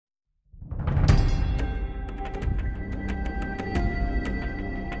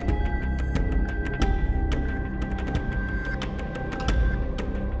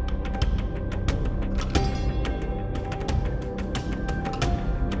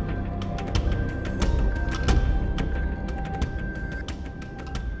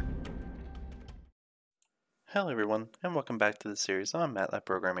Hello everyone, and welcome back to the series on MATLAB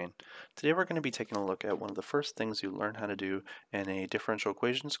programming. Today we're going to be taking a look at one of the first things you learn how to do in a differential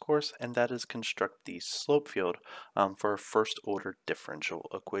equations course, and that is construct the slope field for a first order differential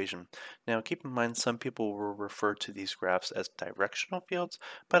equation. Now keep in mind some people will refer to these graphs as directional fields,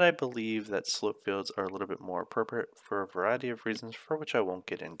 but I believe that slope fields are a little bit more appropriate for a variety of reasons for which I won't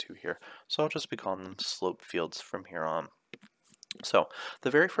get into here. So I'll just be calling them slope fields from here on. So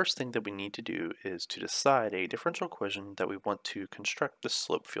the very first thing that we need to do is to decide a differential equation that we want to construct the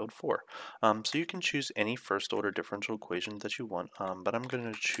slope field for. So you can choose any first order differential equation that you want, but I'm going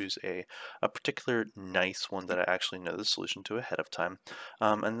to choose a particular nice one that I actually know the solution to ahead of time.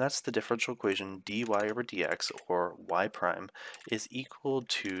 And that's the differential equation dy over dx, or y prime, is equal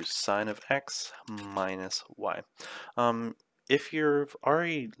to sine of x minus y. If you've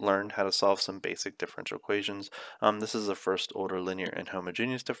already learned how to solve some basic differential equations, this is a first order linear and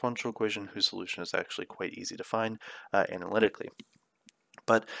homogeneous differential equation whose solution is actually quite easy to find analytically.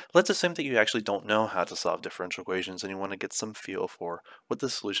 But let's assume that you actually don't know how to solve differential equations and you want to get some feel for what the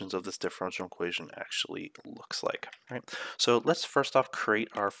solutions of this differential equation actually looks like, right? So let's first off create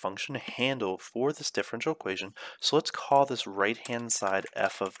our function handle for this differential equation. So let's call this right-hand side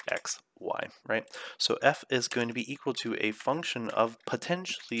f of x, y, right? So f is going to be equal to a function of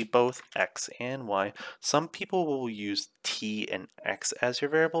potentially both x and y. Some people will use t and x as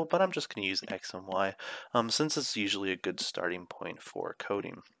your variable, but I'm just going to use x and y since it's usually a good starting point for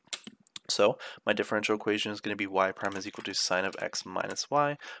coding. So my differential equation is going to be y prime is equal to sine of x minus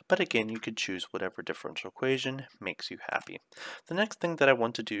y, but again, you could choose whatever differential equation makes you happy. The next thing that I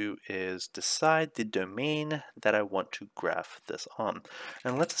want to do is decide the domain that I want to graph this on.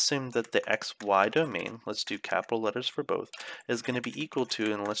 And let's assume that the xy domain, let's do capital letters for both, is going to be equal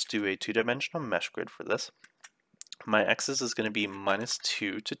to, and let's do a two-dimensional mesh grid for this. My x's is going to be minus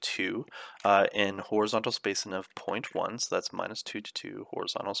 2 to 2 in horizontal spacing of 0.1, so that's minus 2 to 2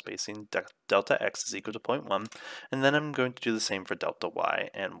 horizontal spacing. Delta x is equal to 0.1, and then I'm going to do the same for delta y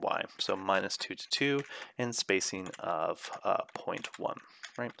and y. So minus 2 to 2 in spacing of 0.1,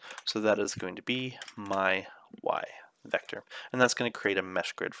 right? So that is going to be my y vector, and that's going to create a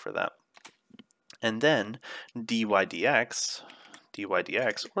mesh grid for that. And then dy dx,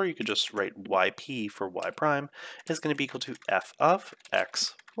 or you could just write yp for y prime, is going to be equal to f of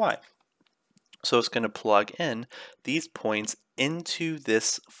x, y. So it's going to plug in these points into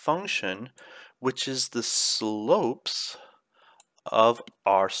this function, which is the slopes of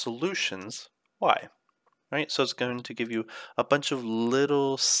our solutions y. Right? So it's going to give you a bunch of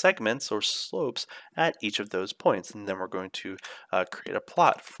little segments or slopes at each of those points, and then we're going to create a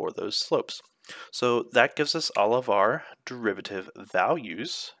plot for those slopes. So that gives us all of our derivative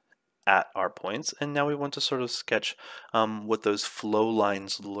values at our points, and now we want to sort of sketch what those flow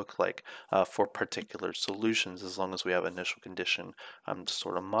lines look like for particular solutions, as long as we have initial condition to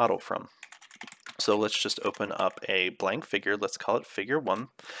sort of model from. So let's just open up a blank figure, let's call it figure 1,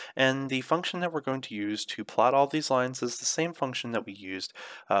 and the function that we're going to use to plot all these lines is the same function that we used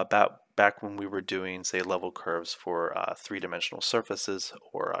back when we were doing, say, level curves for three-dimensional surfaces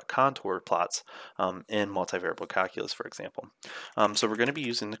or contour plots in multivariable calculus, for example. So we're going to be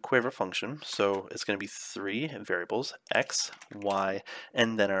using the quiver function, so it's going to be three variables, x, y,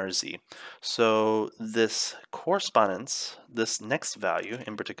 and then our z. So this correspondence, this next value,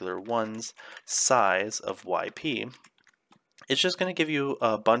 in particular 1's size of yp, it's just going to give you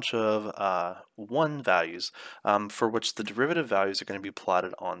a bunch of 1 values for which the derivative values are going to be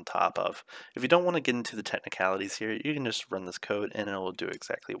plotted on top of. If you don't want to get into the technicalities here, you can just run this code and it will do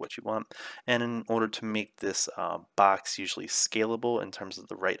exactly what you want. And in order to make this box usually scalable in terms of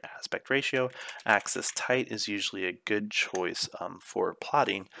the right aspect ratio, axis tight is usually a good choice for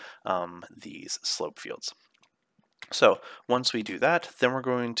plotting these slope fields. So once we do that, then we're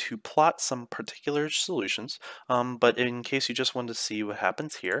going to plot some particular solutions, but in case you just want to see what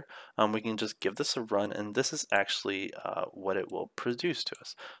happens here, we can just give this a run, and this is actually what it will produce to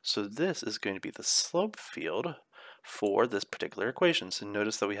us. So this is going to be the slope field for this particular equation. So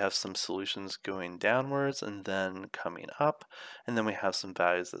notice that we have some solutions going downwards and then coming up, and then we have some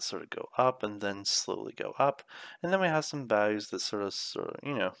values that sort of go up and then slowly go up, and then we have some values that sort of,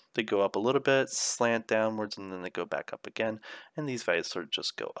 they go up a little bit, slant downwards, and then they go back up again, and these values sort of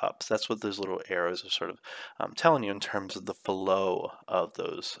just go up. So that's what those little arrows are sort of telling you in terms of the flow of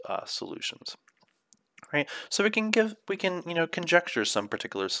those solutions. Right? So we can conjecture some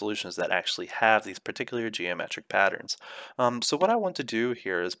particular solutions that actually have these particular geometric patterns. So what I want to do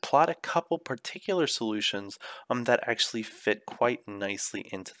here is plot a couple particular solutions that actually fit quite nicely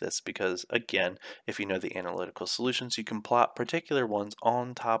into this because again, if you know the analytical solutions, you can plot particular ones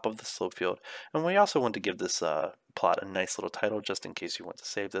on top of the slope field. And we also want to give this plot a nice little title just in case you want to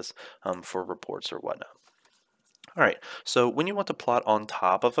save this for reports or whatnot. All right, so when you want to plot on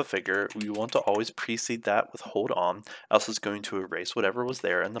top of a figure, you want to always precede that with hold on, else it's going to erase whatever was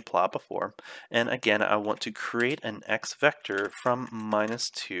there in the plot before. And again, I want to create an x vector from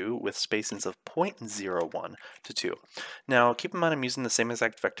 -2 with spacings of 0.01 to 2. Now, keep in mind I'm using the same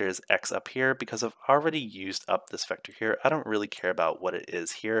exact vector as x up here because I've already used up this vector here. I don't really care about what it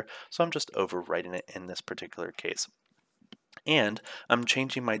is here, so I'm just overwriting it in this particular case. And I'm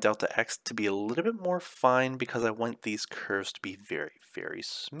changing my delta x to be a little bit more fine because I want these curves to be very, very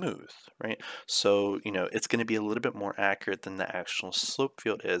smooth, right? So, it's going to be a little bit more accurate than the actual slope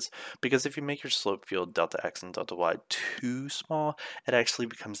field is because if you make your slope field delta x and delta y too small, it actually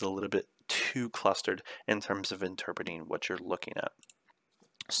becomes a little bit too clustered in terms of interpreting what you're looking at.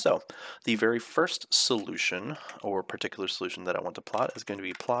 So the very first solution or particular solution that I want to plot is going to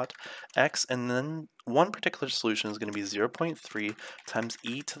be plot x, and then one particular solution is going to be 0.3 times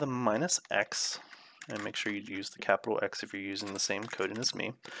e to the minus x, and make sure you use the capital X if you're using the same coding as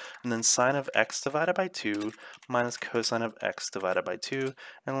me, and then sine of x divided by 2 minus cosine of x divided by 2,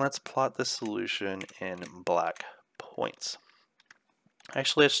 and let's plot the solution in black points.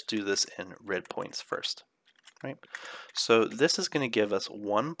 Actually, let's do this in red points first. Right? So this is going to give us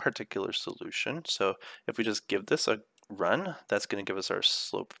one particular solution. So if we just give this a run, that's going to give us our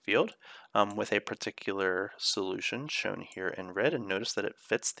slope field with a particular solution shown here in red. And notice that it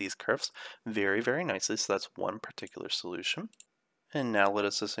fits these curves very, very nicely. So that's one particular solution. And now let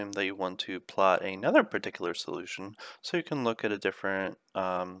us assume that you want to plot another particular solution so you can look at a different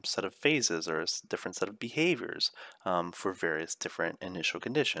set of phases or a different set of behaviors for various different initial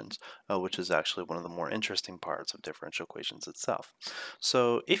conditions, which is actually one of the more interesting parts of differential equations itself.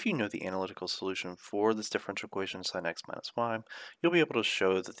 So if you know the analytical solution for this differential equation sin x minus y, you'll be able to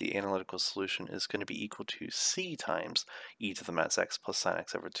show that the analytical solution is going to be equal to c times e to the minus x plus sine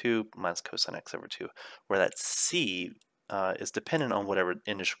x over 2 minus cosine x over 2, where that c is dependent on whatever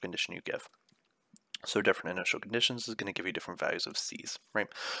initial condition you give. So different initial conditions is going to give you different values of C's, right?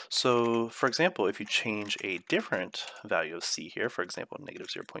 So for example, if you change a different value of C here, for example, negative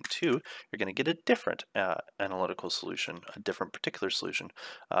 0.2, you're going to get a different analytical solution, a different particular solution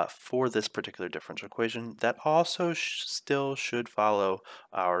for this particular differential equation that also still should follow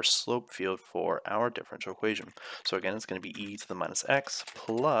our slope field for our differential equation. So again, it's going to be e to the minus x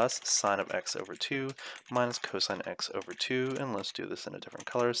plus sine of x over 2 minus cosine x over 2, and let's do this in a different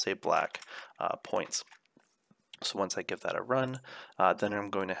color, say black points. So once I give that a run, then I'm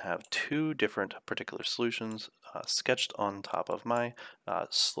going to have two different particular solutions sketched on top of my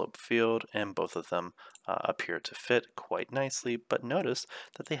slope field, and both of them appear to fit quite nicely, but notice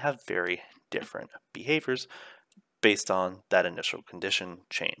that they have very different behaviors based on that initial condition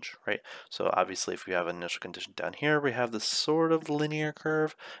change, right? So obviously if we have an initial condition down here, we have this sort of linear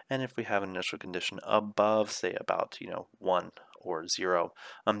curve, and if we have an initial condition above, say about 1 or 0,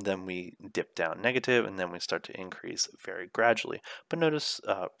 then we dip down negative, and then we start to increase very gradually. But notice,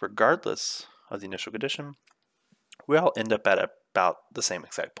 regardless of the initial condition, we all end up at about the same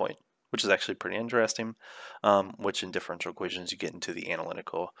exact point, which is actually pretty interesting, which in differential equations you get into the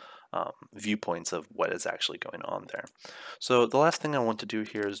analytical viewpoints of what is actually going on there. So the last thing I want to do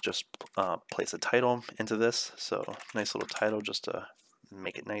here is just place a title into this. So nice little title just to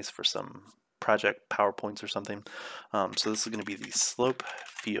make it nice for some project PowerPoints or something. So this is going to be the slope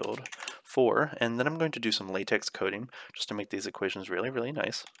field for, and then I'm going to do some latex coding just to make these equations really, really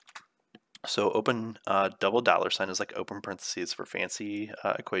nice. So open double dollar sign is like open parentheses for fancy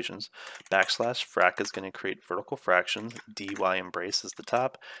equations. Backslash frac is going to create vertical fractions. dy embrace is the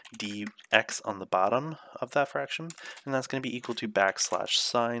top, dx on the bottom of that fraction, and that's going to be equal to backslash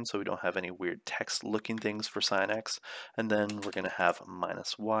sign, so we don't have any weird text looking things for sine x. And then we're going to have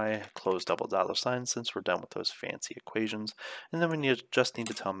minus y, close double dollar sign, since we're done with those fancy equations. And then we just need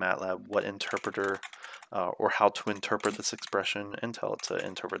to tell MATLAB what interpreter or how to interpret this expression, and tell it to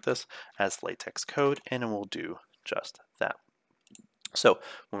interpret this as latex code, and it will do just that. So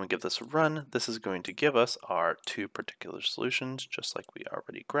when we give this a run, this is going to give us our two particular solutions, just like we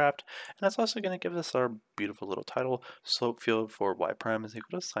already grabbed, and it's also going to give us our beautiful little title, slope field for y prime is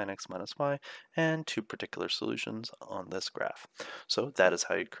equal to sine x minus y, and two particular solutions on this graph. So that is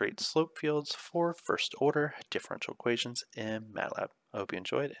how you create slope fields for first order differential equations in MATLAB. I hope you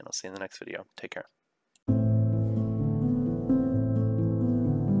enjoyed, and I'll see you in the next video. Take care.